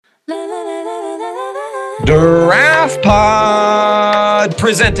Draft Pod,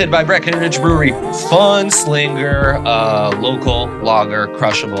 presented by Breckenridge Brewery. Fun Slinger, local lager,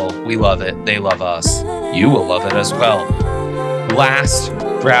 crushable. We love it. They love us. You will love it as well. Last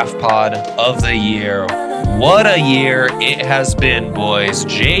Draft Pod of the year. What a year it has been, boys.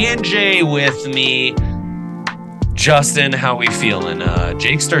 J&J with me. Justin, how we feeling?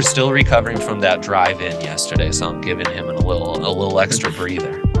 Jakester still recovering from that drive-in yesterday, so I'm giving him a little extra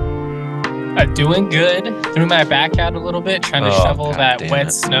breather. Doing good. Threw my back out a little bit, trying to shovel that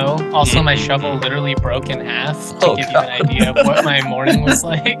wet snow. Also, my shovel literally broke in half to give you an idea of what my morning was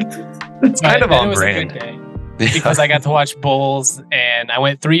like. It's kind of on brand. It was a good day because I got to watch bowls, and I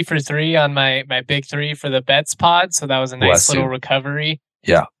went 3 for 3 on my big 3 for the bets pod. So that was a nice little recovery.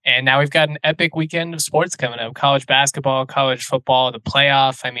 Yeah. And now we've got an epic weekend of sports coming up: college basketball, college football, the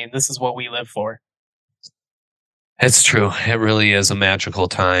playoff. I mean, this is what we live for. It's true. It really is a magical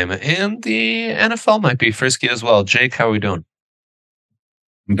time. And the NFL might be frisky as well. Jake, how are we doing?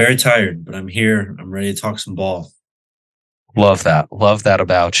 I'm very tired, but I'm here. I'm ready to talk some ball. Love that. Love that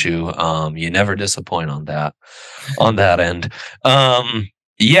about you. You never disappoint on that end.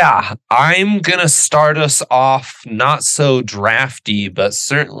 Yeah, I'm going to start us off not so drafty, but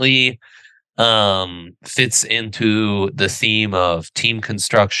certainly fits into the theme of team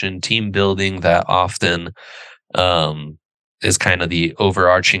construction, team building that often is kind of the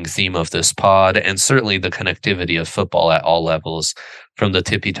overarching theme of this pod, and certainly the connectivity of football at all levels, from the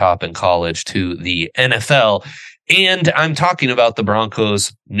tippy top in college to the NFL. And I'm talking about the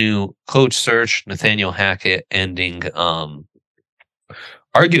Broncos' new coach search, Nathaniel Hackett ending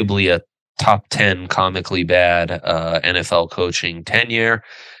arguably a top 10 comically bad NFL coaching tenure,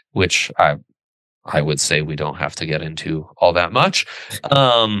 which I would say we don't have to get into all that much.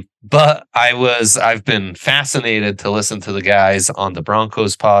 But I've been fascinated to listen to the guys on the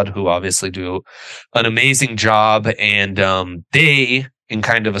Broncos pod, who obviously do an amazing job. And they, in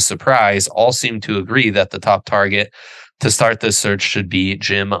kind of a surprise, all seem to agree that the top target to start this search should be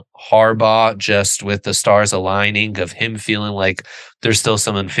Jim Harbaugh, just with the stars aligning of him feeling like there's still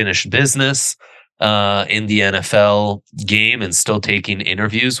some unfinished business in the NFL game, and still taking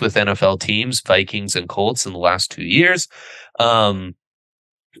interviews with NFL teams, Vikings and Colts, in the last 2 years. And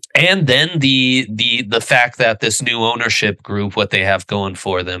then the fact that this new ownership group, what they have going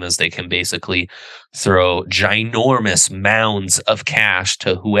for them is they can basically throw ginormous mounds of cash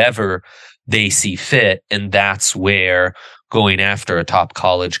to whoever they see fit. And that's where going after a top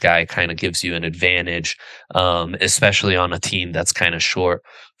college guy kind of gives you an advantage, especially on a team that's kind of short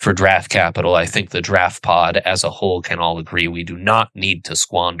for draft capital. I think the draft pod as a whole can all agree we do not need to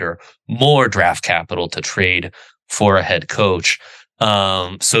squander more draft capital to trade for a head coach.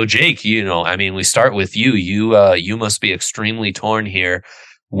 So Jake, we start with you. You must be extremely torn here.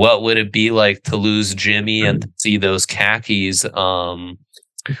 What would it be like to lose Jimmy and see those khakis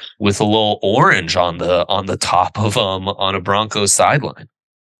with a little orange on the top of on a Broncos sideline?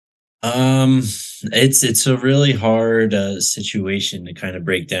 It's a really hard situation to kind of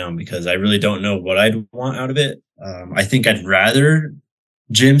break down, because I really don't know what I'd want out of it. I think I'd rather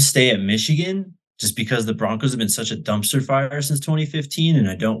Jim stay at Michigan, just because the Broncos have been such a dumpster fire since 2015, and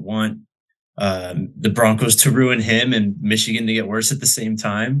I don't want the Broncos to ruin him and Michigan to get worse at the same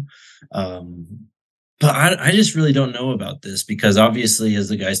time. But I just really don't know about this, because obviously, as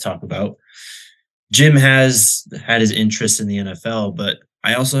the guys talk about, Jim has had his interest in the NFL, but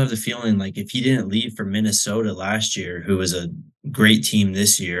I also have the feeling like if he didn't leave for Minnesota last year, who was a great team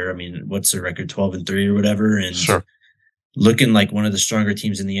this year, I mean, what's the record, 12-3 or whatever, and sure, looking like one of the stronger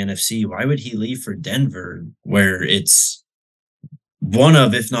teams in the NFC, why would he leave for Denver, where it's one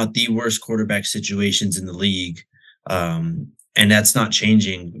of, if not the worst quarterback situations in the league? And that's not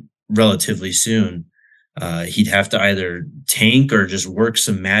changing relatively soon. He'd have to either tank or just work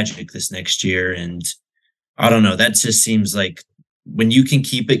some magic this next year. And I don't know. That just seems like when you can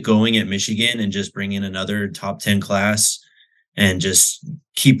keep it going at Michigan and just bring in another top 10 class and just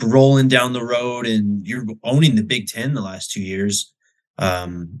keep rolling down the road, and you're owning the Big Ten the last 2 years.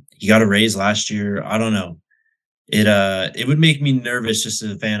 You got a raise last year. I don't know. It would make me nervous just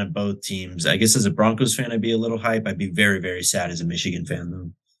as a fan of both teams. I guess as a Broncos fan, I'd be a little hype. I'd be very, very sad as a Michigan fan,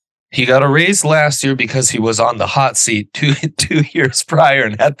 though. He got a raise last year because he was on the hot seat two years prior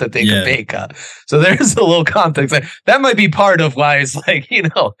and had to take a pay cut. So there's a little context. That might be part of why it's like,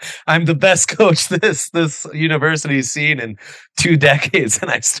 I'm the best coach this university's seen in 2 decades,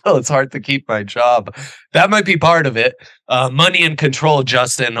 and it's hard to keep my job. That might be part of it. Money and control,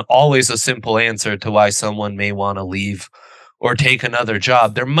 Justin, always a simple answer to why someone may want to leave or take another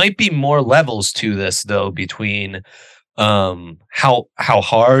job. There might be more levels to this, though, between how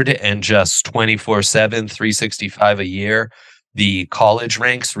hard and just 24/7, 365 a year the college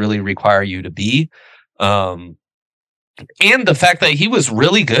ranks really require you to be. And the fact that he was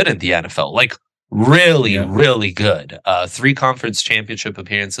really good in the NFL, like really good. 3 conference championship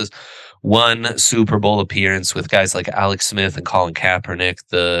appearances, 1 Super Bowl appearance with guys like Alex Smith and Colin Kaepernick.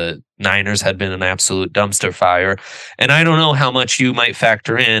 The Niners had been an absolute dumpster fire. And I don't know how much you might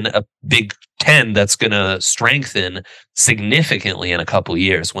factor in a Big Ten that's going to strengthen significantly in a couple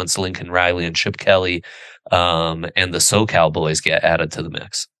years once Lincoln Riley and Chip Kelly and the SoCal boys get added to the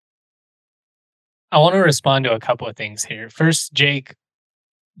mix. I want to respond to a couple of things here. First, Jake,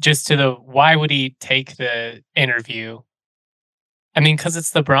 just to the why would he take the interview? I mean, because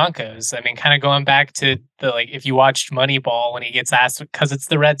it's the Broncos. I mean, kind of going back to the, like, if you watched Moneyball when he gets asked, because it's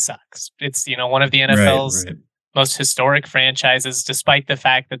the Red Sox. It's, one of the NFL's most historic franchises, despite the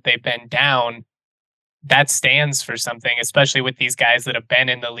fact that they've been down. That stands for something, especially with these guys that have been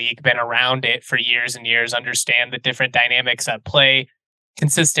in the league, been around it for years and years, understand the different dynamics at play,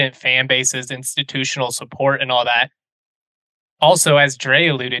 consistent fan bases, institutional support, and all that. Also, as Dre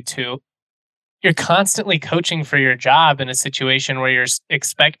alluded to, you're constantly coaching for your job in a situation where you're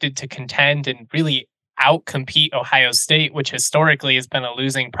expected to contend and really outcompete Ohio State, which historically has been a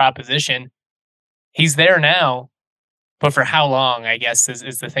losing proposition. He's there now, but for how long, I guess,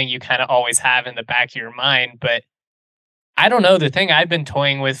 is the thing you kind of always have in the back of your mind. But I don't know. The thing I've been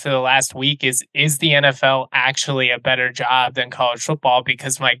toying with for the last week is the NFL actually a better job than college football?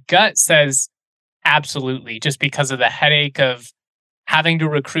 Because my gut says absolutely, just because of the headache of having to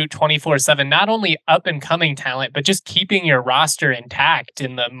recruit 24/7, not only up and coming talent, but just keeping your roster intact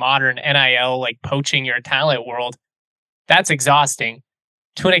in the modern NIL, like poaching your talent world. That's exhausting.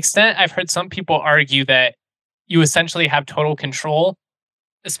 To an extent, I've heard some people argue that you essentially have total control,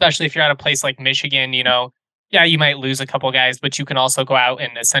 especially if you're at a place like Michigan. Yeah, you might lose a couple guys, but you can also go out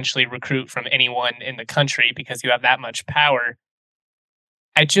and essentially recruit from anyone in the country because you have that much power.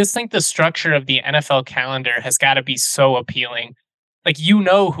 I just think the structure of the NFL calendar has got to be so appealing. Like,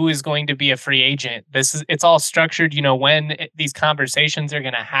 who is going to be a free agent. It's all structured, when these conversations are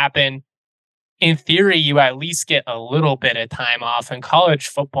going to happen. In theory, you at least get a little bit of time off. In college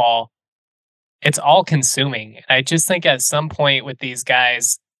football, it's all consuming. I just think at some point with these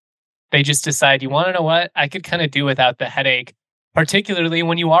guys, they just decide, you want to know what? I could kind of do without the headache, particularly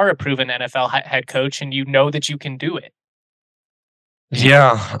when you are a proven NFL head coach and you know that you can do it.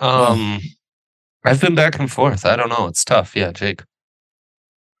 Yeah. I've been back and forth. I don't know. It's tough. Yeah, Jake.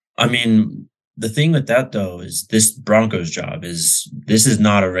 I mean, the thing with that, though, is this Broncos job this is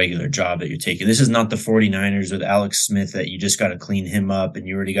not a regular job that you're taking. This is not the 49ers with Alex Smith that you just got to clean him up and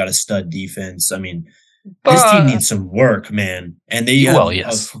you already got a stud defense. I mean, this team needs some work, man. And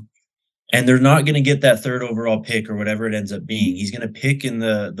yes. And they're not going to get that 3rd overall pick or whatever it ends up being. He's going to pick in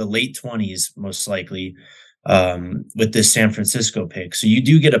the late 20s, most likely, with this San Francisco pick. So you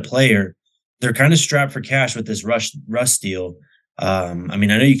do get a player. They're kind of strapped for cash with this Russ deal. I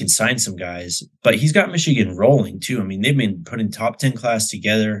mean, I know you can sign some guys, but he's got Michigan rolling too. I mean, they've been putting top 10 class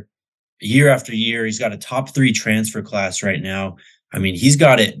together year after year. He's got a top 3 transfer class right now. I mean, he's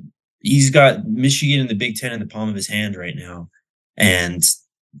got it. He's got Michigan and the Big Ten in the palm of his hand right now. And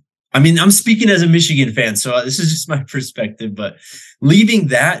I mean, I'm speaking as a Michigan fan, so this is just my perspective, but leaving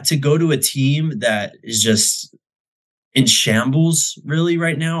that to go to a team that is just in shambles really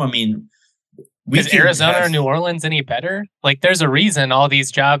right now. I mean, is Arizona or New Orleans any better? Like, there's a reason all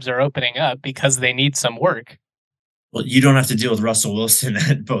these jobs are opening up, because they need some work. Well, you don't have to deal with Russell Wilson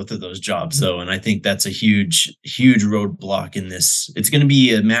at both of those jobs, though. And I think that's a huge roadblock in this. It's going to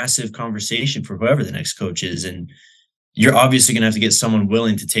be a massive conversation for whoever the next coach is. And you're obviously going to have to get someone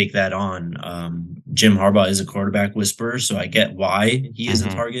willing to take that on. Jim Harbaugh is a quarterback whisperer, so I get why he is a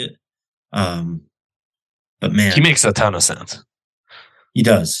target. But man, he makes a ton of sense. He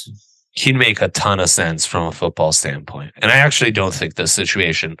does. He'd make a ton of sense from a football standpoint. And I actually don't think this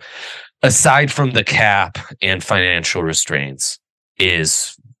situation, aside from the cap and financial restraints,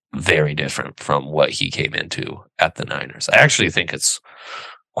 is very different from what he came into at the Niners. I actually think it's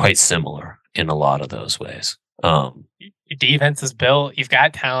quite similar in a lot of those ways. Your defense is built. You've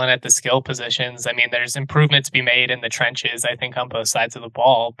got talent at the skill positions. I mean, there's improvement to be made in the trenches, I think, on both sides of the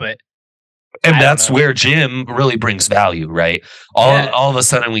ball. And that's where Jim really brings value, right? All of a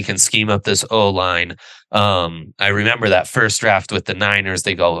sudden, we can scheme up this O-line. I remember that first draft with the Niners.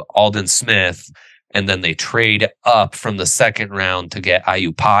 They go Aldon Smith, and then they trade up from the 2nd round to get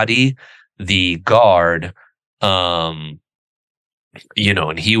Ayupati, the guard.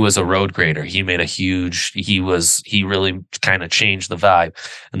 and he was a road grader. He really kind of changed the vibe.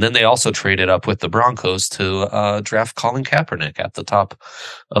 And then they also traded up with the Broncos to draft Colin Kaepernick at the top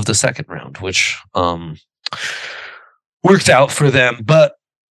of the second round, which worked out for them. But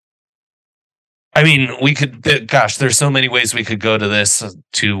I mean, there's so many ways we could go to this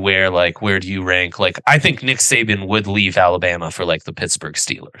to where do you rank? I think Nick Saban would leave Alabama for the Pittsburgh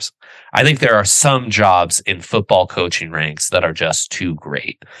Steelers. I think there are some jobs in football coaching ranks that are just too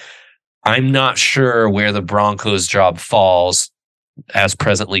great. I'm not sure where the Broncos job falls as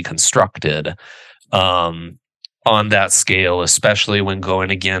presently constructed on that scale, especially when going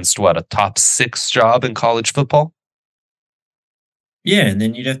against a top 6 job in college football. Yeah, and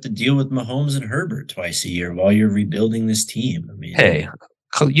then you'd have to deal with Mahomes and Herbert twice a year while you're rebuilding this team. I mean, hey,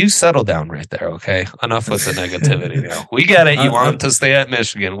 you settle down right there, okay? Enough with the negativity now. We get it. You want him to stay at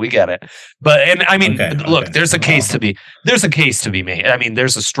Michigan. We get it. But look, there's a case to be made. I mean,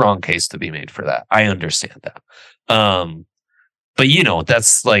 there's a strong case to be made for that. I understand that. But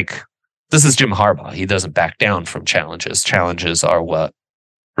that's this is Jim Harbaugh. He doesn't back down from challenges. Challenges are what,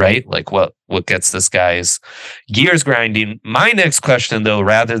 right? What gets this guy's gears grinding. My next question, though,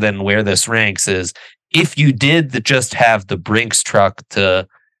 rather than where this ranks, is if you did just have the Brinks truck to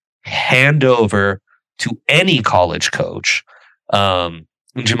hand over to any college coach, Jim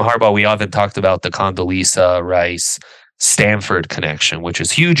Harbaugh, we often talked about the Condoleezza Rice Stanford connection, which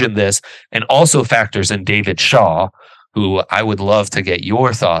is huge in this, and also factors in David Shaw, who I would love to get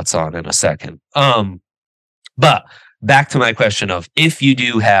your thoughts on in a second. But back to my question of, if you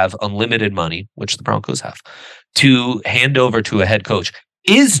do have unlimited money, which the Broncos have, to hand over to a head coach,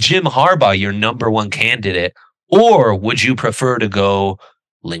 is Jim Harbaugh your number one candidate, or would you prefer to go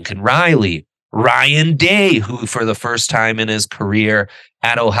Lincoln Riley, Ryan Day, who for the first time in his career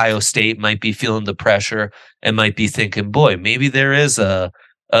at Ohio State might be feeling the pressure and might be thinking, boy, maybe there is a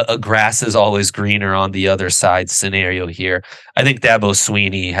grass is always greener on the other side scenario here. I think Dabo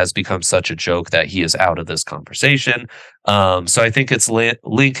Swinney has become such a joke that he is out of this conversation. So I think it's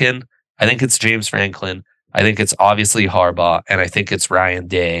Lincoln. I think it's James Franklin. I think it's obviously Harbaugh, and I think it's Ryan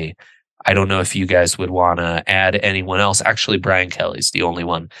Day. I don't know if you guys would want to add anyone else. Actually, Brian Kelly's the only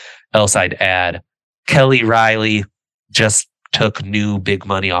one else I'd add. Kelly Riley just took new big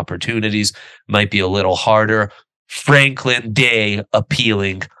money opportunities. Might be a little harder. Franklin, Day,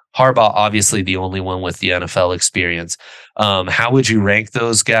 appealing. Harbaugh, obviously the only one with the NFL experience. How would you rank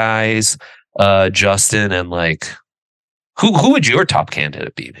those guys, Justin? And who would your top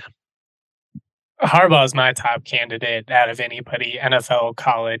candidate be, man? Harbaugh is my top candidate out of anybody, NFL,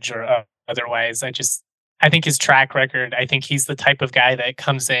 college, or otherwise. I think his track record, I think he's the type of guy that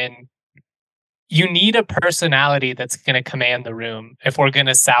comes in. You need a personality that's going to command the room if we're going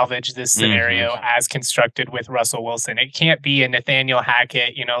to salvage this scenario as constructed with Russell Wilson. It can't be a Nathaniel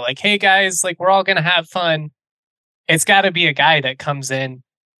Hackett, hey guys, we're all going to have fun. It's got to be a guy that comes in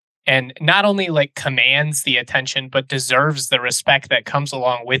and not only commands the attention, but deserves the respect that comes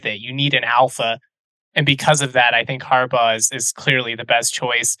along with it. You need an alpha. And because of that, I think Harbaugh is clearly the best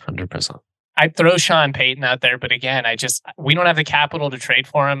choice. 100%. I'd throw Sean Payton out there, but again, we don't have the capital to trade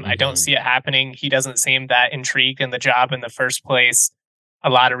for him. I don't see it happening. He doesn't seem that intrigued in the job in the first place. A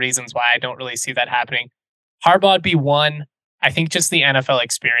lot of reasons why I don't really see that happening. Harbaugh would be one. I think just the NFL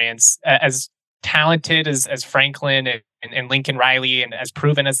experience, as talented as Franklin and Lincoln Riley, and as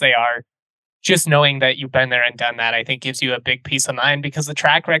proven as they are, just knowing that you've been there and done that, I think gives you a big peace of mind, because the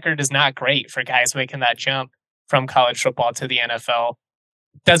track record is not great for guys making that jump from college football to the NFL.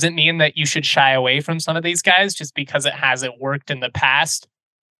 Doesn't mean that you should shy away from some of these guys just because it hasn't worked in the past.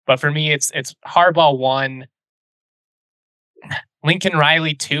 But for me, it's Harbaugh 1, Lincoln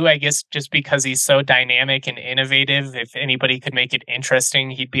Riley 2, I guess, just because he's so dynamic and innovative. If anybody could make it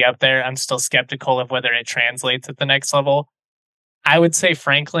interesting, he'd be up there. I'm still skeptical of whether it translates at the next level. I would say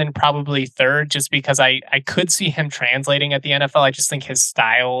Franklin probably 3rd, just because I could see him translating at the NFL. I just think his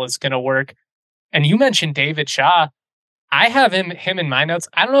style is going to work. And you mentioned David Shaw. I have him in my notes.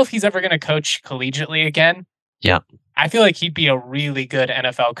 I don't know if he's ever going to coach collegiately again. Yeah. I feel like he'd be a really good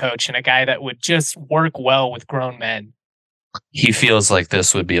NFL coach and a guy that would just work well with grown men. He feels like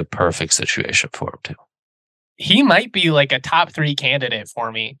this would be a perfect situation for him too. He might be a top 3 candidate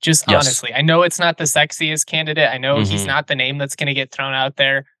for me, just honestly. I know it's not the sexiest candidate. I know he's not the name that's going to get thrown out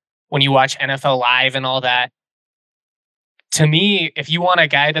there when you watch NFL Live and all that. To me, if you want a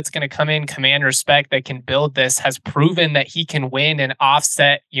guy that's going to come in, command respect, that can build this, has proven that he can win and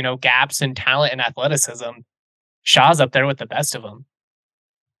offset, gaps in talent and athleticism, Shaw's up there with the best of them.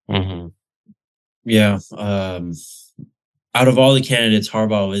 Yeah. Out of all the candidates,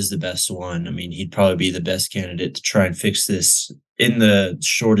 Harbaugh is the best one. I mean, he'd probably be the best candidate to try and fix this in the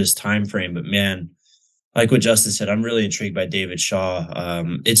shortest time frame. But man, like what Justin said, I'm really intrigued by David Shaw.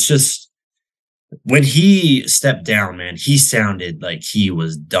 It's just when he stepped down, man, he sounded like he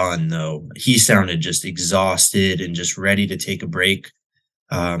was done, though. He sounded just exhausted and just ready to take a break.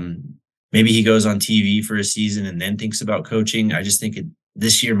 Maybe he goes on TV for a season and then thinks about coaching. I just think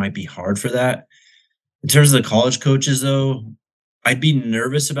this year might be hard for that. In terms of the college coaches, though, I'd be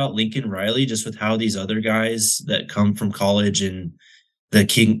nervous about Lincoln Riley just with how these other guys that come from college and the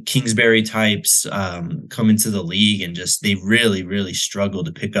Kingsbury types come into the league and just they really, really struggle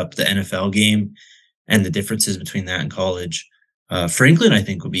to pick up the NFL game and the differences between that and college. Franklin, I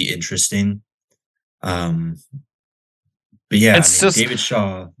think, would be interesting. But yeah, It's just David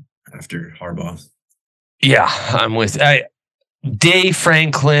Shaw after Harbaugh. Yeah, I'm with Day,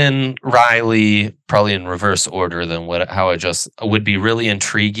 Franklin, Riley, probably in reverse order than how I just would be really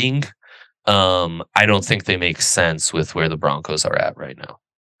intriguing. I don't think they make sense with where the Broncos are at right now.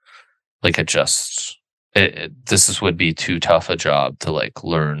 Like this would be too tough a job to like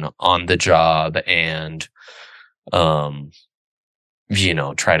learn on the job and,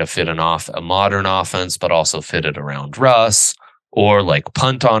 try to fit a modern offense, but also fit it around Russ, or like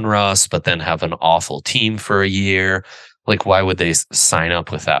punt on Russ, but then have an awful team for a year. Like, why would they sign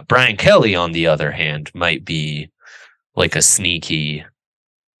up with that? Brian Kelly, on the other hand, might be like a sneaky,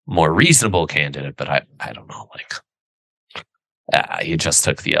 more reasonable candidate, but I don't know. Like, he just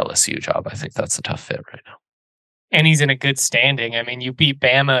took the LSU job. I think that's a tough fit right now. And he's in a good standing. I mean, you beat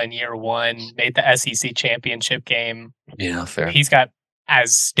Bama in year one, made the SEC championship game. Yeah, fair. He's got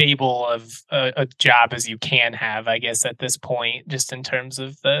as stable of a job as you can have, I guess, at this point, just in terms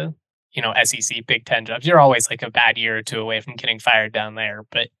of the SEC Big Ten jobs. You're always like a bad year or two away from getting fired down there,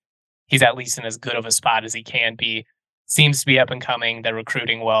 but he's at least in as good of a spot as he can be. Seems to be up and coming. They're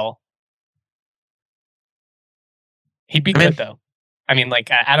recruiting well. He'd be good, though. I mean, like,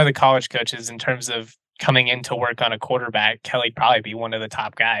 out of the college coaches, in terms of coming in to work on a quarterback, Kelly'd probably be one of the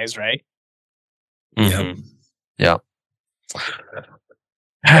top guys, right? Mm-hmm. Yeah.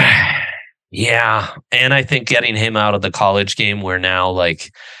 Yeah. And I think getting him out of the college game where now,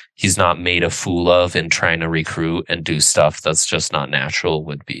 like, he's not made a fool of and trying to recruit and do stuff that's just not natural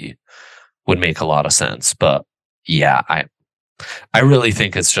would make a lot of sense. But yeah, I really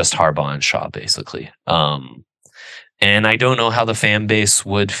think it's just Harbaugh and Shaw, basically. And I don't know how the fan base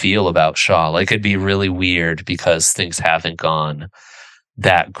would feel about Shaw. Like, it'd be really weird because things haven't gone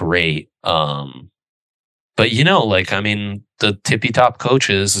that great. But the tippy top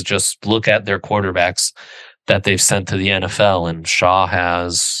coaches just look at their quarterbacks that they've sent to the NFL, and Shaw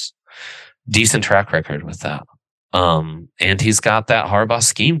has decent track record with that. And he's got that Harbaugh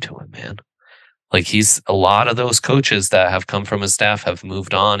scheme to him, man. Like, a lot of those coaches that have come from his staff have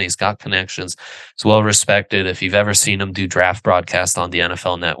moved on. He's got connections. He's well respected. If you've ever seen him do draft broadcast on the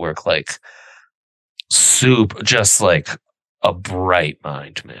NFL Network, like, just like a bright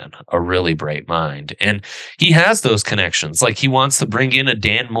mind, man, a really bright mind. And he has those connections. Like, he wants to bring in a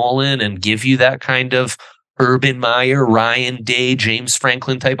Dan Mullen and give you that kind of Urban Meyer, Ryan Day, James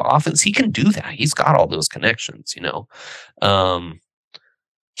Franklin type offense. He can do that. He's got all those connections,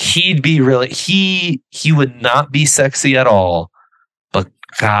 He'd be really, he would not be sexy at all, but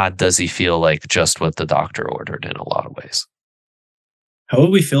God, does he feel like just what the doctor ordered in a lot of ways. How would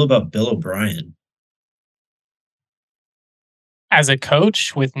we feel about Bill O'Brien? As a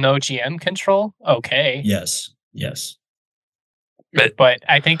coach with no GM control, okay. Yes. But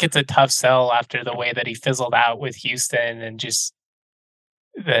I think it's a tough sell after the way that he fizzled out with Houston and just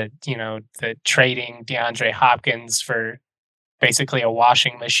the trading DeAndre Hopkins for basically a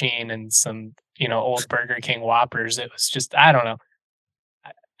washing machine and some, old Burger King Whoppers. It was just, I don't know.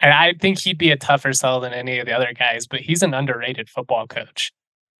 I think he'd be a tougher sell than any of the other guys, but he's an underrated football coach.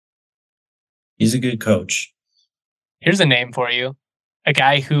 He's a good coach. Here's a name for you. A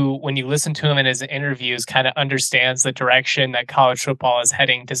guy who, when you listen to him in his interviews, kind of understands the direction that college football is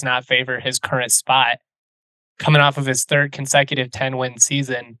heading, does not favor his current spot. Coming off of his third consecutive 10-win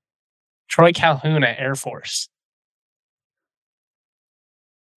season, Troy Calhoun at Air Force.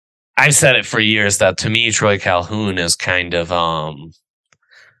 I've said it for years that to me, Troy Calhoun is kind of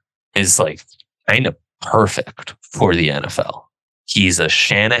perfect for the NFL. He's a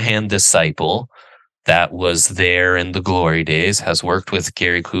Shanahan disciple that was there in the glory days, has worked with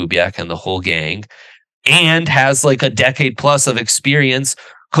Gary Kubiak and the whole gang, and has like a decade plus of experience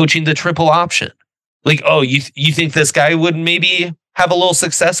coaching the triple option. Like, oh, you think this guy would maybe have a little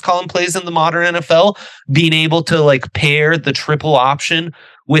success calling plays in the modern NFL, being able to like pair the triple option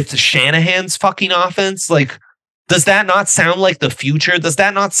with Shanahan's fucking offense? Like, Does that not sound like the future? Does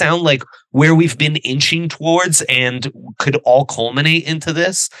that not sound like where we've been inching towards and could all culminate into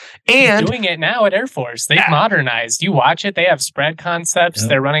this? And he's doing it now at Air Force. They've modernized. You watch it, they have spread concepts. Yep.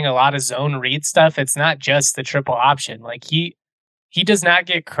 They're running a lot of zone read stuff. It's not just the triple option. Like he does not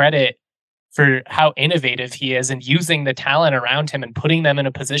get credit for how innovative he is and using the talent around him and putting them in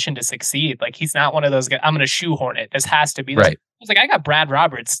a position to succeed. Like he's not one of those guys, I'm going to shoehorn it. This has to be right. He's like, I got Brad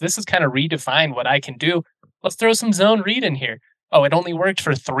Roberts. This is kind of redefined what I can do. Let's throw some zone read in here. Oh, it only worked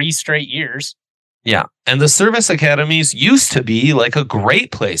for 3 straight years. Yeah. And the service academies used to be like a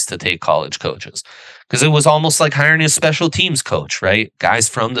great place to take college coaches because it was almost like hiring a special teams coach, right? Guys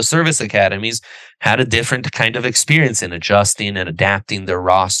from the service academies had a different kind of experience in adjusting and adapting their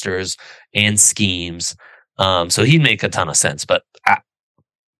rosters and schemes. So he'd make a ton of sense, but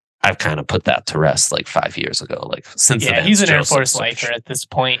I've kind of put that to rest like 5 years ago. Like since he's an Air Force lifer at this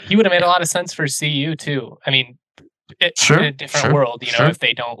point. He would have made a lot of sense for CU too. I mean, in a different world, you know, if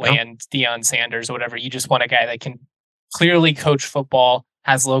they don't land Deion Sanders or whatever, you just want a guy that can clearly coach football,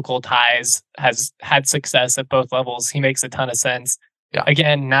 has local ties, has had success at both levels. He makes a ton of sense. Yeah.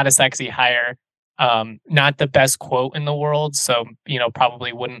 Again, not a sexy hire, not the best quote in the world. So, you know,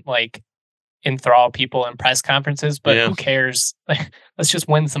 probably wouldn't like enthrall people in press conferences, but who cares? Let's just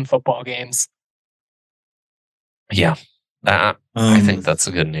win some football games. Yeah. I think that's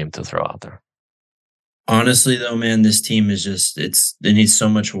a good name to throw out there. Honestly, though, man, this team is just, they need so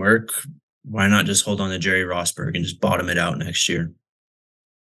much work. Why not just hold on to Jerry Rosburg and just bottom it out next year?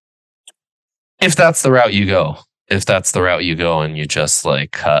 If that's the route you go, and you just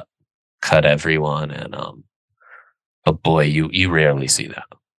like cut everyone and, but boy, you rarely see that.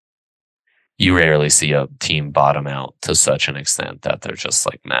 You rarely see a team bottom out to such an extent that they're just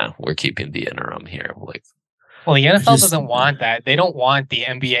like, nah, we're keeping the interim here. Like, well, the NFL doesn't want that. They don't want the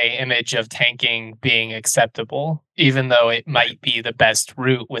NBA image of tanking being acceptable, even though it might be the best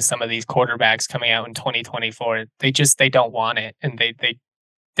route with some of these quarterbacks coming out in 2024. They don't want it, and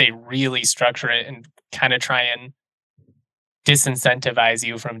they really structure it and kind of try and disincentivize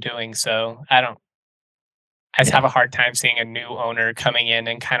you from doing so. I just have a hard time seeing a new owner coming in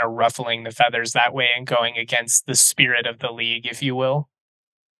and kind of ruffling the feathers that way and going against the spirit of the league, if you will.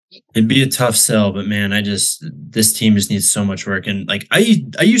 It'd be a tough sell, but man, this team just needs so much work. And like, I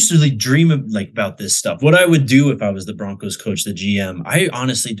used to like dream of like about this stuff. What I would do if I was the Broncos coach, the GM, I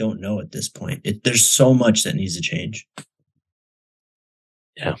honestly don't know at this point. There's so much that needs to change.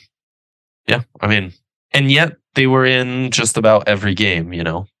 Yeah. Yeah. I mean, and yet they were in just about every game, you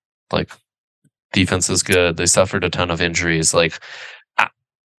know, like defense is good. They suffered a ton of injuries. Like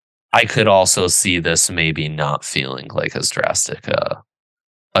I could also see this maybe not feeling like as drastic a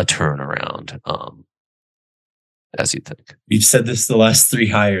turnaround as you think. You've said this the last 3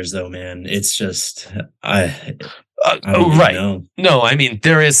 hires though, man. It's just I right. know. No, I mean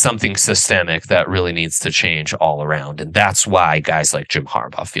there is something systemic that really needs to change all around, and that's why guys like Jim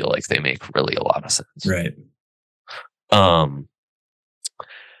Harbaugh feel like they make really a lot of sense. Right.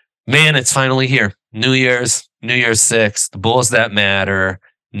 Man, it's finally here. New Year's 6, the Bulls that matter,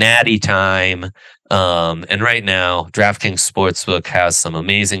 natty time. And right now, DraftKings Sportsbook has some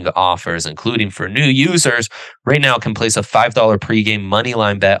amazing offers, including for new users. Right now, can place a $5 pregame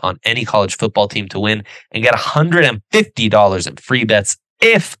moneyline bet on any college football team to win and get $150 in free bets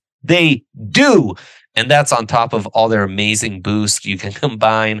if they do. And that's on top of all their amazing boosts. You can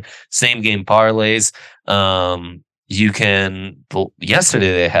combine same game parlays.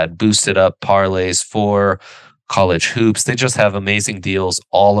 Yesterday they had boosted up parlays for college hoops. They just have amazing deals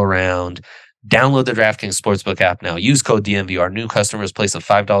all around. Download the DraftKings Sportsbook app now. Use code DNVR. New customers place a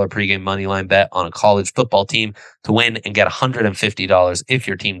 $5 pregame moneyline bet on a college football team to win and get $150 if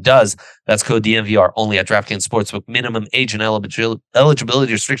your team does. That's code DNVR only at DraftKings Sportsbook. Minimum age and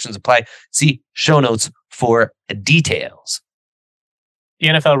eligibility restrictions apply. See show notes for details. The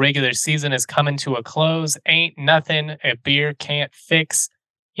NFL regular season is coming to a close. Ain't nothing a beer can't fix.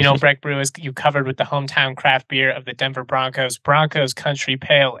 You know, Breck Brew is you covered with the hometown craft beer of the Denver Broncos. Broncos Country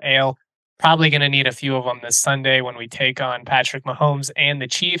Pale Ale. Probably going to need a few of them this Sunday when we take on Patrick Mahomes and the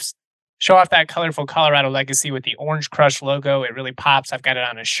Chiefs. Show off that colorful Colorado legacy with the Orange Crush logo. It really pops. I've got it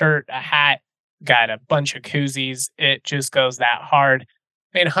on a shirt, a hat, got a bunch of koozies. It just goes that hard.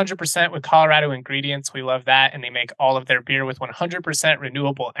 Made 100% with Colorado ingredients. We love that. And they make all of their beer with 100%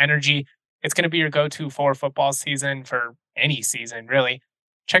 renewable energy. It's going to be your go-to for football season, for any season, really.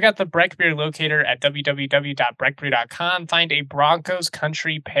 Check out the Breck Beer locator at www.breckbeer.com. Find a Broncos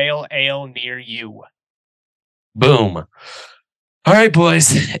Country Pale Ale near you. Boom. All right,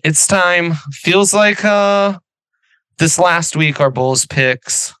 boys. It's time. Feels like this last week our Bulls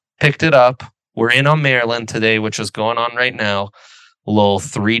picked it up. we're in on Maryland today, which is going on right now. A little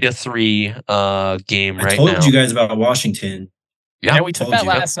 3-3 game right now. I told you guys about Washington. Yeah, we took that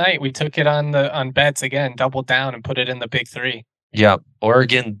last night. We took it on bets again, doubled down and put it in the big 3. Yeah,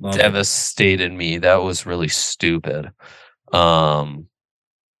 Oregon devastated me. That was really stupid. But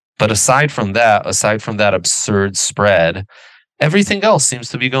aside from that absurd spread, everything else seems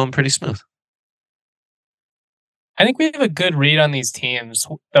to be going pretty smooth. I think we have a good read on these teams.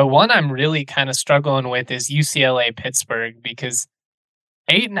 The one I'm really kind of struggling with is UCLA Pittsburgh, because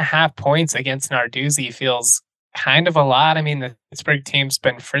 8.5 points against Narduzzi feels kind of a lot. I mean, the Pittsburgh team's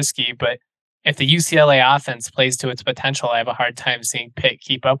been frisky, but if the UCLA offense plays to its potential, I have a hard time seeing Pitt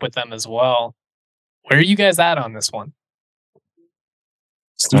keep up with them as well. Where are you guys at on this one?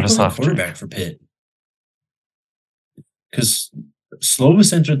 Start us off, quarterback for Pitt, because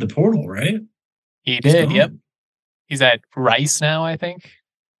Slovis entered the portal, right? He did. Yep. He's at Rice now, I think,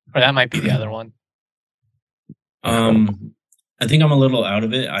 or that might be the other one. I think I'm a little out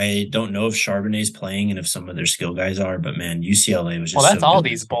of it. I don't know if Charbonnet's playing and if some of their skill guys are, but man, UCLA was just that's all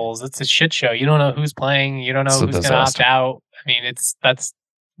these bowls. It's a shit show. You don't know who's playing. You don't know who's going to opt out. I mean,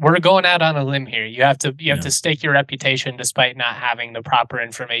 we're going out on a limb here. You have to stake your reputation despite not having the proper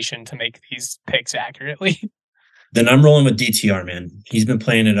information to make these picks accurately. Then I'm rolling with DTR, man. He's been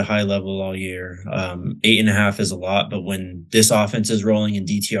playing at a high level all year. 8.5 is a lot, but when this offense is rolling and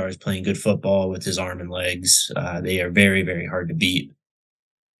DTR is playing good football with his arm and legs, they are very, very hard to beat.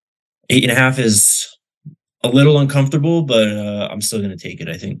 8.5 is a little uncomfortable, but I'm still going to take it,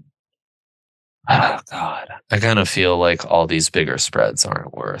 I think. Oh, God. I kind of feel like all these bigger spreads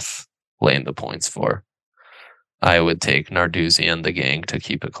aren't worth laying the points for. I would take Narduzzi and the gang to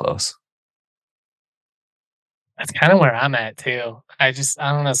keep it close. That's kind of where I'm at too. I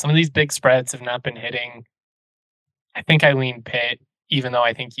don't know. Some of these big spreads have not been hitting. I think I lean Pitt, even though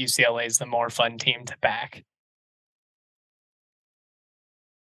I think UCLA is the more fun team to back.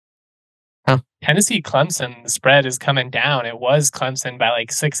 Huh. Tennessee Clemson, the spread is coming down. It was Clemson by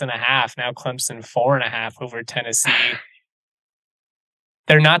like 6.5. Now Clemson 4.5 over Tennessee.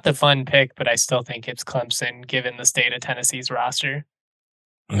 They're not the fun pick, but I still think it's Clemson given the state of Tennessee's roster.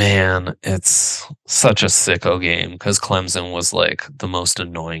 Man, it's such a sicko game because Clemson was like the most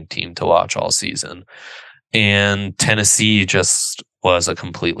annoying team to watch all season. And Tennessee just was a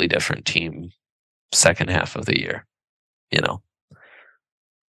completely different team second half of the year, you know?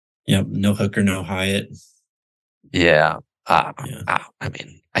 Yep, no Hooker, no Hyatt. Yeah. I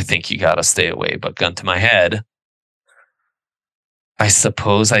mean, I think you got to stay away, but gun to my head, I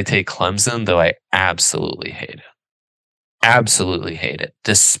suppose I take Clemson, though I absolutely hate it. Absolutely hate it.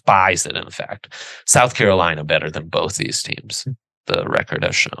 Despise it, in fact. South Carolina better than both these teams, the record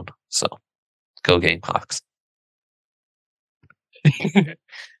has shown. So, go Gamecocks.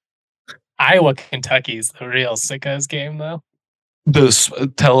 Iowa, Kentucky is the real sickos game, though.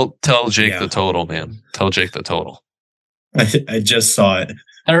 Tell Jake the total, man. Tell Jake the total. I just saw it.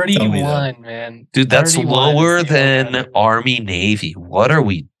 31, man. Dude, that's lower than Army Navy. What are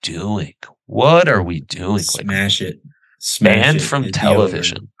we doing? Smash it. Banned from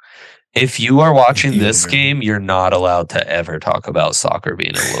television. If you are watching this game, you're not allowed to ever talk about soccer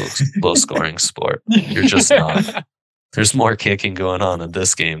being a low scoring sport. You're just not. There's more kicking going on in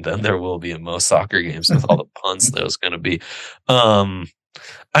this game than there will be in most soccer games with all the punts there's going to be. I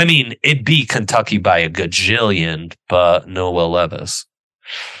mean, it beat Kentucky by a gajillion, but no Will Levis.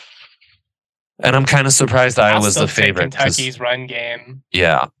 And I'm kind of surprised Iowa's the favorite. Kentucky's run game.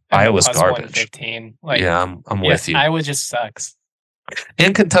 Yeah. Iowa's garbage. I'm with you. Iowa just sucks.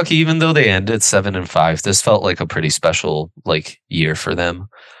 And Kentucky, even though they ended 7-5, this felt like a pretty special year for them.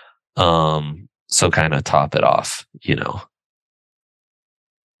 So kind of top it off, you know.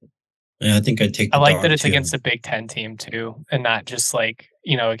 Yeah, I think I'd take. I like that it's against a Big Ten team too, and not just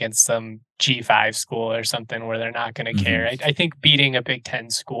against some G5 school or something where they're not going to care. I think beating a Big Ten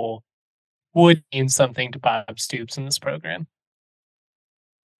school would mean something to Bob Stoops in this program.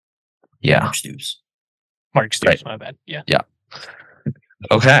 Yeah. Mark Stoops, right. My bad. Yeah. Yeah.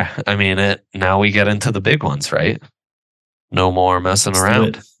 Okay. I mean, now we get into the big ones, right? No more messing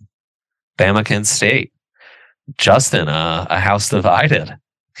around. Bama, Kent State. Justin, a house divided.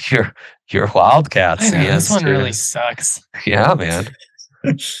 Your Wildcats. I know, this one really sucks. Yeah, man.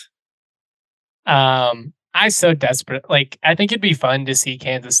 I so desperate. I think it'd be fun to see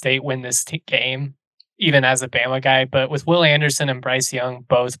Kansas State win this game, even as a Bama guy. But with Will Anderson and Bryce Young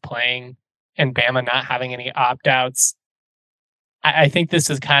both playing and Bama not having any opt-outs, I think this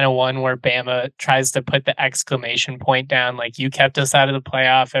is kind of one where Bama tries to put the exclamation point down. You kept us out of the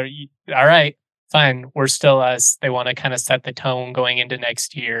playoff. All right, fine. We're still us. They want to kind of set the tone going into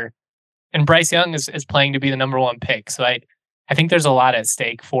next year. And Bryce Young is playing to be the number one pick. So I think there's a lot at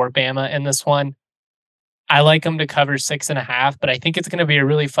stake for Bama in this one. I like them to cover 6.5, but I think it's going to be a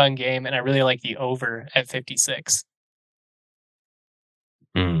really fun game, and I really like the over at 56.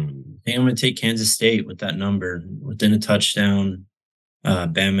 I think I'm going to take Kansas State with that number. Within a touchdown,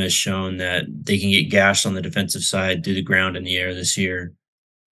 Bama has shown that they can get gashed on the defensive side through the ground and the air this year.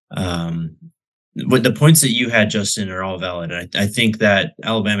 But the points that you had, Justin, are all valid. I think that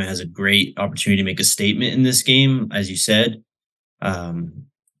Alabama has a great opportunity to make a statement in this game, as you said.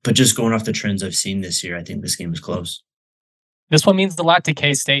 But just going off the trends I've seen this year, I think this game is close. This one means a lot to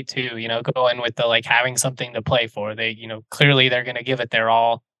K-State too, going with the having something to play for. They, clearly they're going to give it their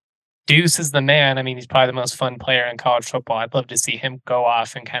all. Deuce is the man. I mean, he's probably the most fun player in college football. I'd love to see him go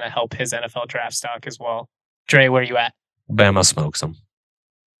off and kind of help his NFL draft stock as well. Dre, where are you at? Bama smokes him.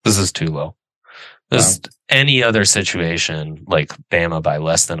 This is too low. This any other situation like Bama by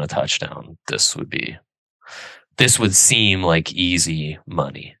less than a touchdown, this would seem like easy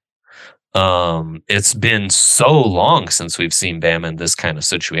money. It's been so long since we've seen Bama in this kind of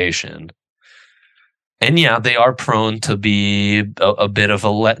situation. And yeah, they are prone to be a bit of a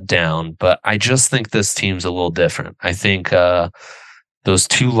letdown, but I just think this team's a little different. I think those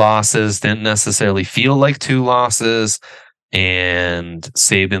 2 losses didn't necessarily feel like 2 losses, and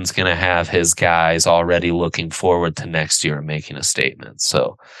Saban's going to have his guys already looking forward to next year and making a statement.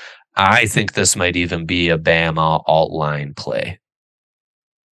 So I think this might even be a Bama alt line play.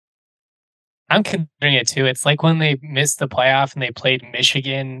 I'm considering it too. It's like when they missed the playoff and they played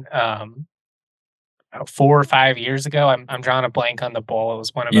Michigan 4 or 5 years ago. I'm drawing a blank on the bowl. It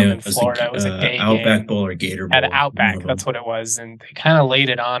was one of them in Florida. It was a day Outback game. Bowl or Gator Bowl. At Outback, that's what it was. And they kind of laid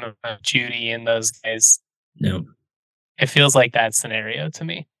it on Judy and those guys. No. It feels like that scenario to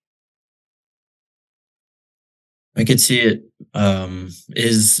me. I could see it.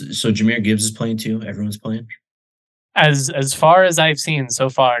 So Jahmyr Gibbs is playing too? Everyone's playing? As far as I've seen so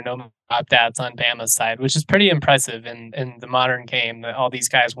far, no opt-outs on Bama's side, which is pretty impressive in the modern game that all these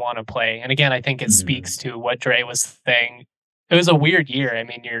guys want to play. And again, I think it speaks to what Dre was saying. It was a weird year. I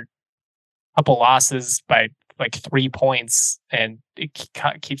mean, you're a couple losses by like 3 points, and it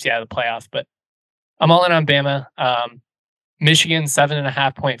keeps you out of the playoff. But I'm all in on Bama. Michigan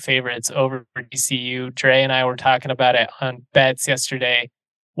 7.5 point favorites over TCU. Dre and I were talking about it on bets yesterday.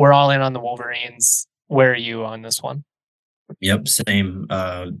 We're all in on the Wolverines. Where are you on this one? Yep, same.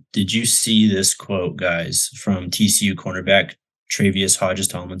 Did you see this quote, guys, from TCU cornerback Travius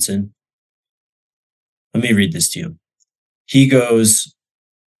Hodges-Tomlinson? Let me read this to you. He goes,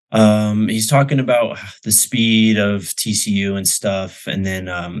 he's talking about the speed of TCU and stuff, and then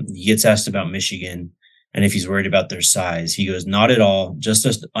he gets asked about Michigan and if he's worried about their size. He goes, not at all. Just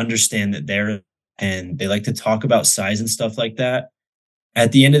to understand that they like to talk about size and stuff like that.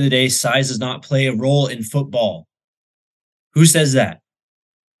 At the end of the day, size does not play a role in football. Who says that?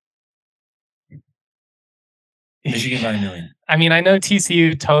 Michigan by 1 million. I mean, I know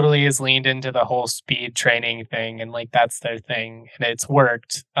TCU totally has leaned into the whole speed training thing, and like that's their thing, and it's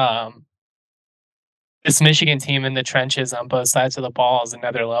worked. This Michigan team in the trenches on both sides of the ball is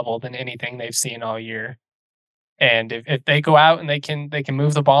another level than anything they've seen all year. And if they go out and they can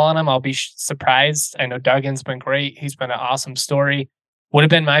move the ball on them, I'll be surprised. I know Duggan's been great. He's been an awesome story. Would have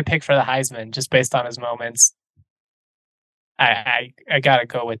been my pick for the Heisman just based on his moments. I got to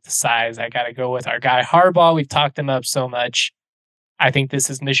go with the size. I got to go with our guy Harbaugh. We've talked him up so much. I think this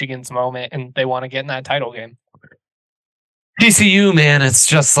is Michigan's moment, and they want to get in that title game. TCU, man, it's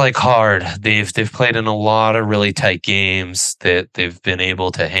just like hard. They've played in a lot of really tight games that they've been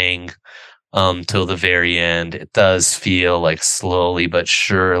able to hang till the very end. It does feel like slowly but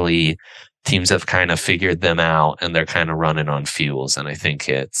surely teams have kind of figured them out and they're kind of running on fuels. And I think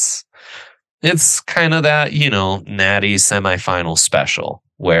it's kind of that, natty semifinal special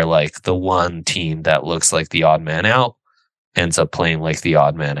where like the one team that looks like the odd man out ends up playing like the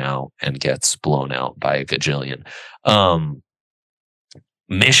odd man out and gets blown out by a gajillion.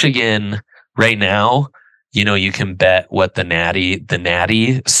 Michigan right now, you can bet what the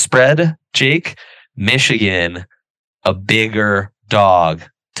natty spread, Jake. Michigan, a bigger dog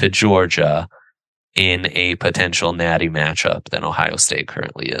to Georgia in a potential natty matchup than Ohio State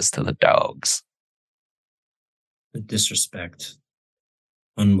currently is to the Dogs. The disrespect.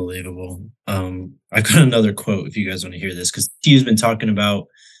 Unbelievable. I got another quote if you guys want to hear this, because T's been talking about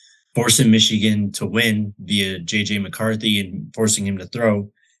forcing Michigan to win via JJ McCarthy and forcing him to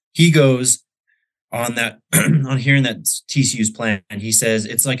throw. He goes on hearing that TCU's plan, and he says,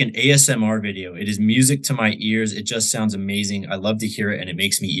 it's like an ASMR video. It is music to my ears. It just sounds amazing. I love to hear it, and it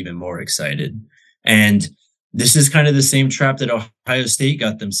makes me even more excited. And this is kind of the same trap that Ohio State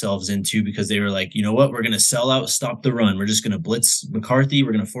got themselves into because they were like, you know what, we're going to sell out, stop the run. We're just going to blitz McCarthy.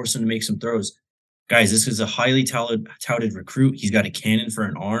 We're going to force him to make some throws. Guys, this is a highly touted recruit. He's got a cannon for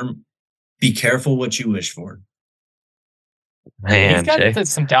an arm. Be careful what you wish for. Man, he's got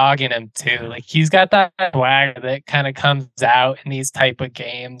some dog in him too. Like he's got that swagger that kind of comes out in these type of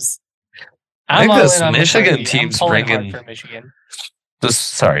games. I think this Michigan team's bringing for Michigan.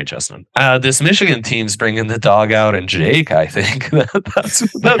 Sorry, Justin. This Michigan team's bringing the dog out in Jake. I think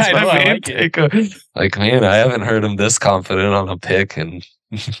that's my main take. Like, man, I haven't heard him this confident on a pick and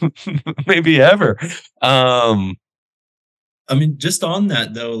maybe ever. I mean, just on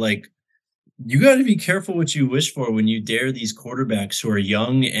that though, like you got to be careful what you wish for when you dare these quarterbacks who are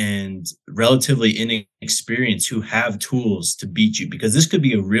young and relatively inexperienced who have tools to beat you, because this could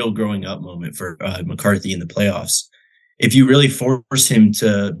be a real growing up moment for McCarthy in the playoffs. If you really force him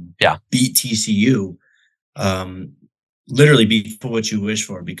to beat TCU, literally be what you wish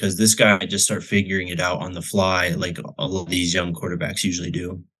for, because this guy might just start figuring it out on the fly like all of these young quarterbacks usually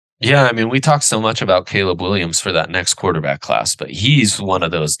do. Yeah, I mean, we talk so much about Caleb Williams for that next quarterback class, but he's one of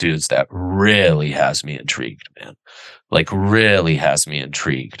those dudes that really has me intrigued, man. Like, really has me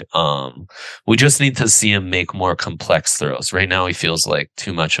intrigued. We just need to see him make more complex throws. Right now, he feels like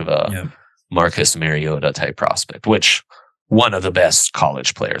too much of a Marcus Mariota type prospect, which one of the best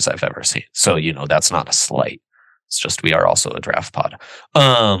college players I've ever seen. So, that's not a slight. It's just we are also a draft pod.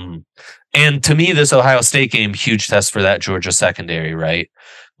 And to me, this Ohio State game, huge test for that Georgia secondary, right?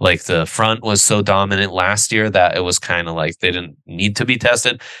 Like the front was so dominant last year that it was kind of like they didn't need to be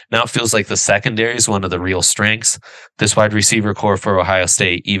tested. Now it feels like the secondary is one of the real strengths. This wide receiver core for Ohio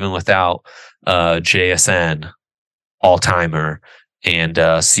State, even without JSN, all-timer, and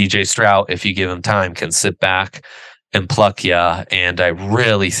CJ Stroud, if you give him time, can sit back and pluck you. And I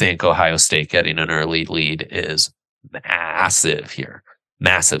really think Ohio State getting an early lead is massive here.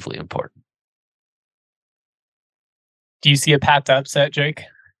 Massively important. Do you see a path to upset, Jake?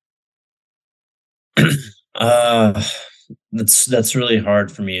 That's really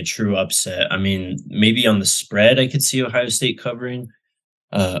hard for me, a true upset. I mean, maybe on the spread I could see Ohio State covering.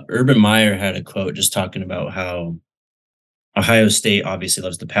 Urban Meyer had a quote just talking about how Ohio State obviously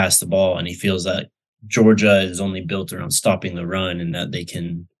loves to pass the ball, and he feels that Georgia is only built around stopping the run and that they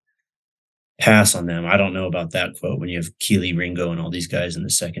can pass on them. I don't know about that quote when you have Keely Ringo and all these guys in the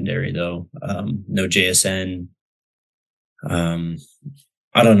secondary, though. No JSN.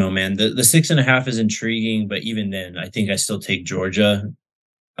 I don't know, man. The 6.5 is intriguing, but even then, I think I still take Georgia.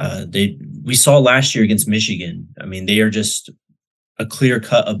 We saw last year against Michigan. I mean, they are just a clear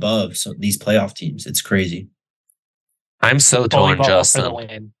cut above these playoff teams. It's crazy. I'm so torn,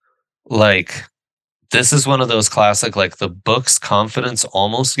 Justin. Like, this is one of those classic, like the book's confidence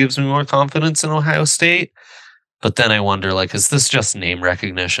almost gives me more confidence in Ohio State. But then I wonder, like, is this just name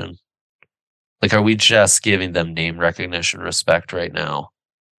recognition? Like, are we just giving them name recognition respect right now?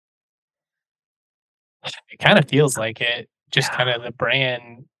 It kind of feels like it. Just kind of the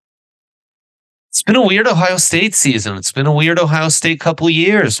brand. It's been a weird Ohio State season. It's been a weird Ohio State couple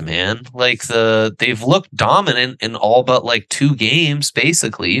years, man. Like they've looked dominant in all but like 2 games,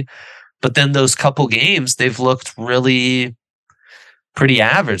 basically. But then those couple games, they've looked really pretty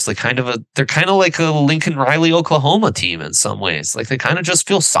average. They're kind of like a Lincoln Riley, Oklahoma team in some ways. Like they kind of just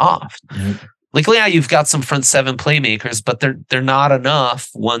feel soft. Mm-hmm. Like, yeah, you've got some front 7 playmakers, but they're not enough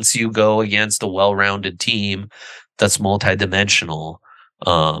once you go against a well-rounded team that's multidimensional.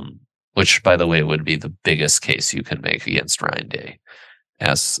 Which, by the way, would be the biggest case you can make against Ryan Day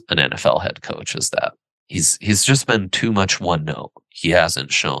as an NFL head coach, is that he's just been too much one note. He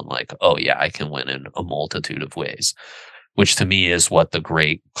hasn't shown like, oh yeah, I can win in a multitude of ways, which to me is what the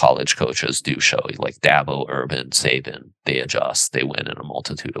great college coaches do show. Like Dabo, Urban, Saban, they adjust, they win in a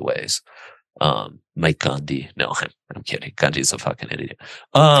multitude of ways. Mike Gundy. No, I'm kidding. Gundy's a fucking idiot.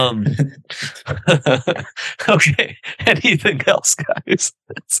 Okay. Anything else, guys?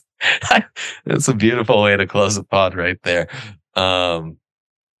 That's a beautiful way to close the pod right there. All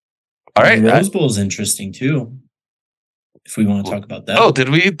right. The Rose Bowl is interesting too. If we want to talk about that. Oh, did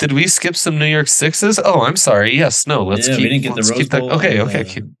we skip some New York Sixes? Oh, I'm sorry. Yes. No. We didn't get the Rose Bowl. Okay.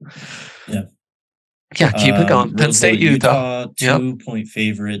 Yeah, keep it going. Penn State, Utah. 2-point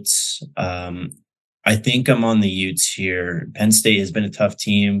favorites. I think I'm on the Utes here. Penn State has been a tough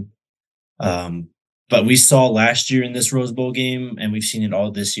team. But we saw last year in this Rose Bowl game, and we've seen it all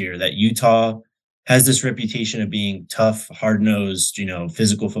this year, that Utah has this reputation of being tough, hard-nosed,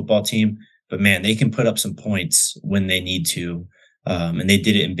 physical football team. But man, they can put up some points when they need to. And they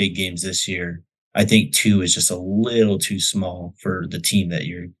did it in big games this year. I think 2 is just a little too small for the team that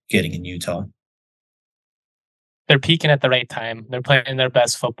you're getting in Utah. they're peaking at the right time. They're playing their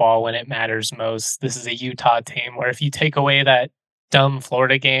best football when it matters most. This is a Utah team where if you take away that dumb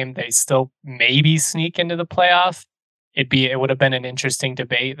Florida game, they still maybe sneak into the playoff. It would have been an interesting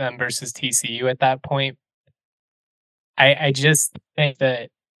debate, them versus TCU at that point. I just think that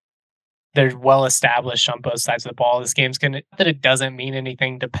they're well established on both sides of the ball. This game's gonna, not that it doesn't mean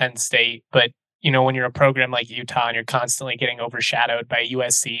anything to Penn State, but when you're a program like Utah and you're constantly getting overshadowed by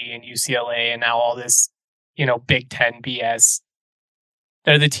USC and UCLA and now all this, Big Ten BS,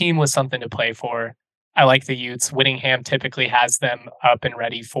 they're the team with something to play for. I like the Utes. Whittingham typically has them up and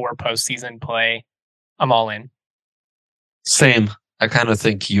ready for postseason play. I'm all in. Same. I kind of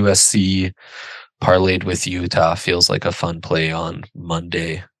think USC parlayed with Utah feels like a fun play on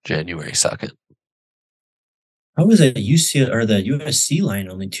Monday, January 2nd. How was that the USC line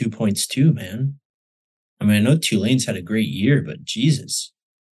only 2 points too, man? I mean, I know Tulane's had a great year, but Jesus.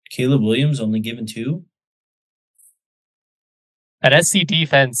 Caleb Williams only given 2? That SC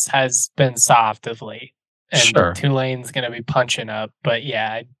defense has been soft of late. And Sure. Tulane's going to be punching up. But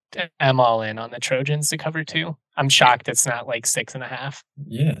yeah, I'm all in on the Trojans to cover 2. I'm shocked it's not like 6.5.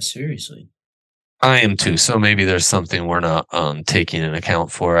 Yeah, seriously. I am too. So maybe there's something we're not taking into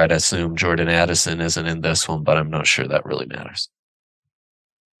account for. I'd assume Jordan Addison isn't in this one, but I'm not sure that really matters.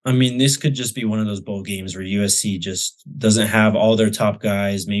 I mean, this could just be one of those bowl games where USC just doesn't have all their top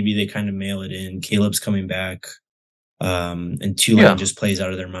guys. Maybe they kind of mail it in. Caleb's coming back. And Tulane just plays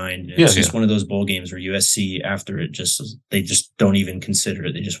out of their mind. It's just one of those bowl games where USC, after it, they just don't even consider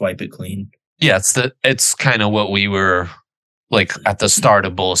it. They just wipe it clean. Yeah, it's kind of what we were like at the start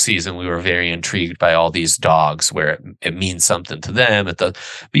of bowl season. We were very intrigued by all these dogs where it means something to them. But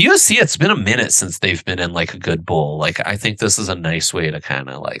USC, it's been a minute since they've been in like a good bowl. Like I think this is a nice way to kind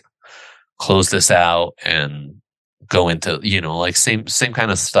of like close this out and go into like same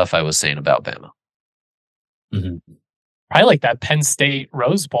kind of stuff I was saying about Bama. Mm-hmm. Probably like that Penn State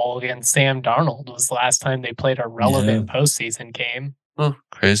Rose Bowl against Sam Darnold was the last time they played a relevant postseason game. Oh,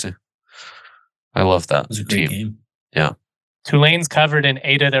 crazy. I love that. It was a great game. Yeah. Tulane's covered in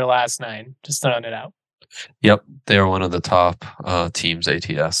 8 of their last 9. Just throwing it out. Yep. They're one of the top teams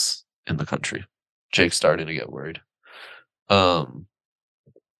ATS in the country. Jake's starting to get worried. And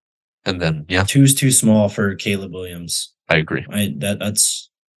then, 2's too small for Caleb Williams. I agree.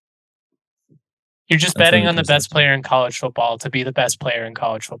 You're just betting on the best player in college football to be the best player in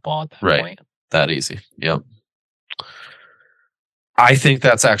college football at that point. That easy. Yep. I think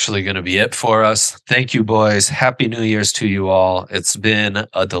that's actually going to be it for us. Thank you, boys. Happy New Year's to you all. It's been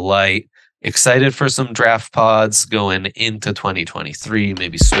a delight. Excited for some draft pods going into 2023.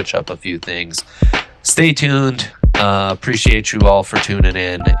 Maybe switch up a few things. Stay tuned. Appreciate you all for tuning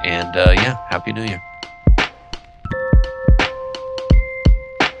in. And Happy New Year.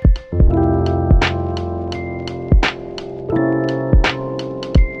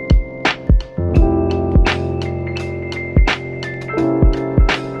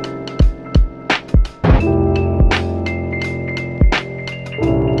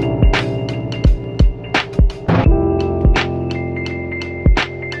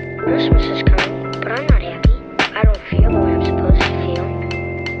 Christmas is coming, but I'm not happy. I don't feel the way I'm supposed to feel.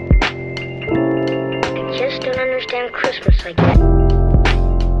 I just don't understand Christmas like that.